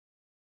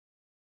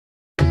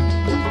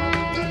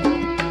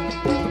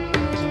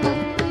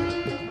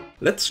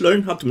Let's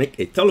learn how to make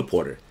a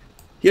teleporter.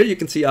 Here you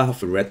can see I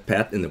have a red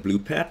pad and a blue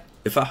pad.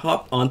 If I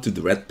hop onto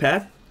the red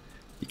pad,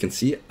 you can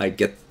see I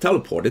get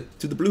teleported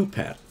to the blue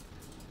pad.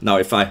 Now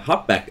if I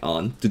hop back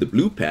on to the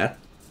blue pad,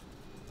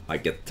 I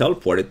get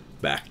teleported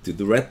back to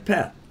the red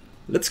pad.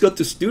 Let's go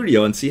to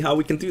Studio and see how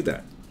we can do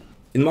that.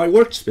 In my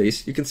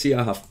workspace, you can see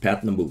I have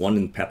pad number 1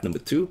 and pad number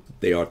 2.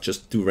 They are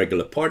just two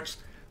regular parts.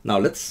 Now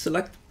let's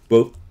select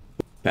both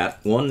pad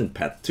 1 and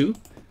pad 2.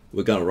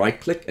 We're gonna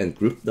right click and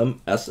group them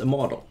as a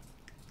model.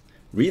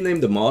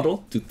 Rename the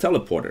model to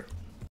teleporter.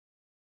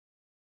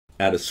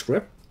 Add a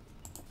script.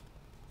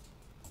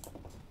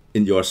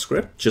 In your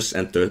script, just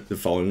enter the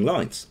following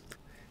lines.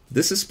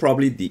 This is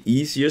probably the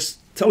easiest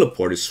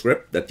teleporter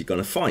script that you're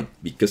gonna find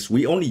because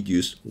we only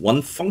use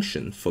one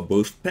function for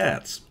both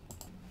pads.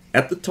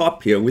 At the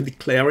top here, we're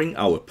declaring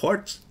our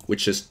parts,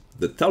 which is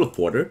the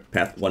teleporter,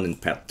 pad 1 and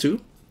pad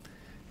 2.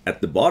 At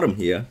the bottom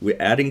here, we're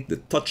adding the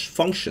touch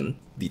function,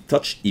 the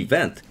touch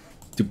event,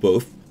 to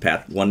both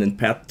pad 1 and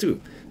pad 2.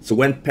 So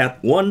when pad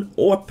 1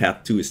 or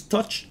pad 2 is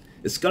touched,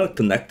 it's gonna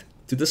connect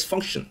to this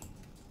function,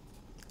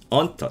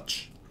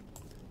 onTouch.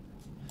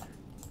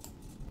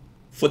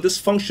 For this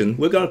function,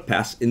 we're gonna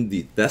pass in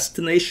the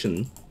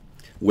destination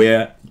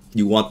where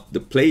you want the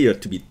player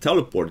to be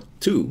teleported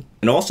to,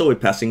 and also we're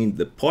passing in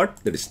the part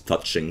that is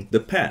touching the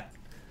pad.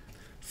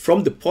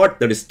 From the part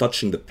that is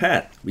touching the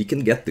pad, we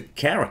can get the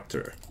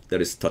character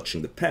that is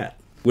touching the pad.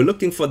 We're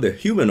looking for the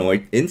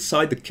humanoid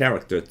inside the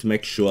character to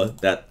make sure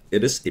that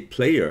it is a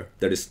player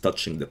that is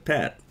touching the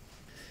pad.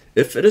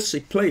 If it is a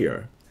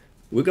player,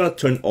 we're gonna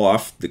turn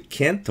off the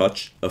can't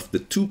touch of the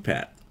to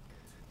pad,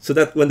 so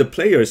that when the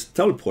player is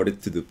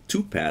teleported to the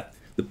to pad,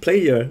 the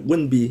player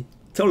wouldn't be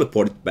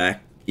teleported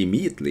back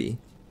immediately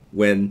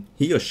when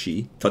he or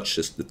she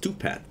touches the to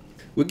pad.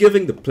 We're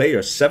giving the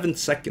player 7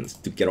 seconds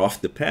to get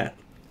off the pad,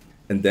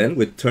 and then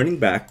we're turning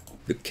back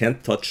the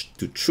can't touch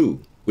to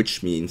true,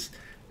 which means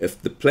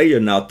if the player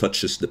now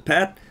touches the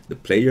pad, the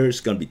player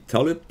is going to be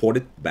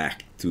teleported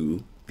back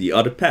to the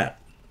other pad.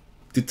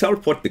 To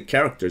teleport the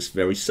character is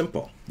very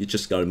simple. You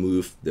just got to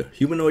move the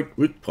humanoid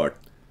root part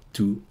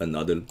to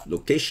another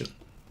location.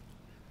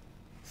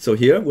 So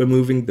here we're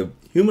moving the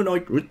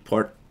humanoid root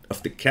part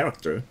of the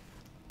character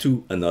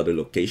to another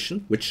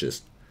location, which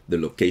is the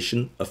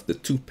location of the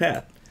to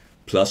pad,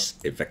 plus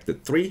a vector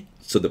 3.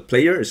 So the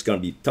player is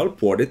going to be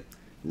teleported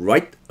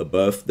right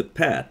above the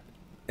pad,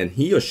 and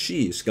he or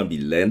she is going to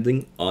be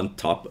landing on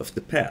top of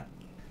the pad.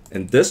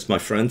 And this, my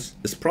friends,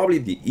 is probably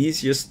the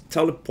easiest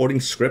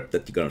teleporting script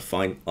that you're going to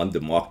find on the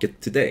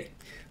market today.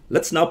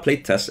 Let's now play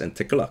test and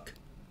take a look.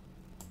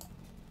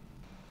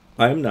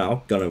 I am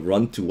now going to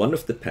run to one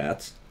of the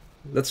pads.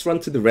 Let's run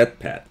to the red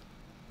pad,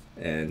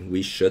 and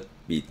we should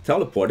be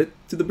teleported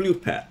to the blue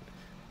pad.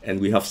 And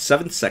we have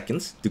 7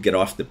 seconds to get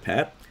off the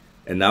pad.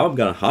 And now I'm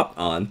going to hop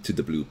on to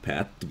the blue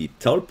pad to be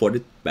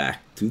teleported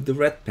back to the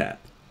red pad.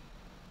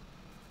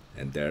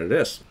 And there it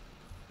is.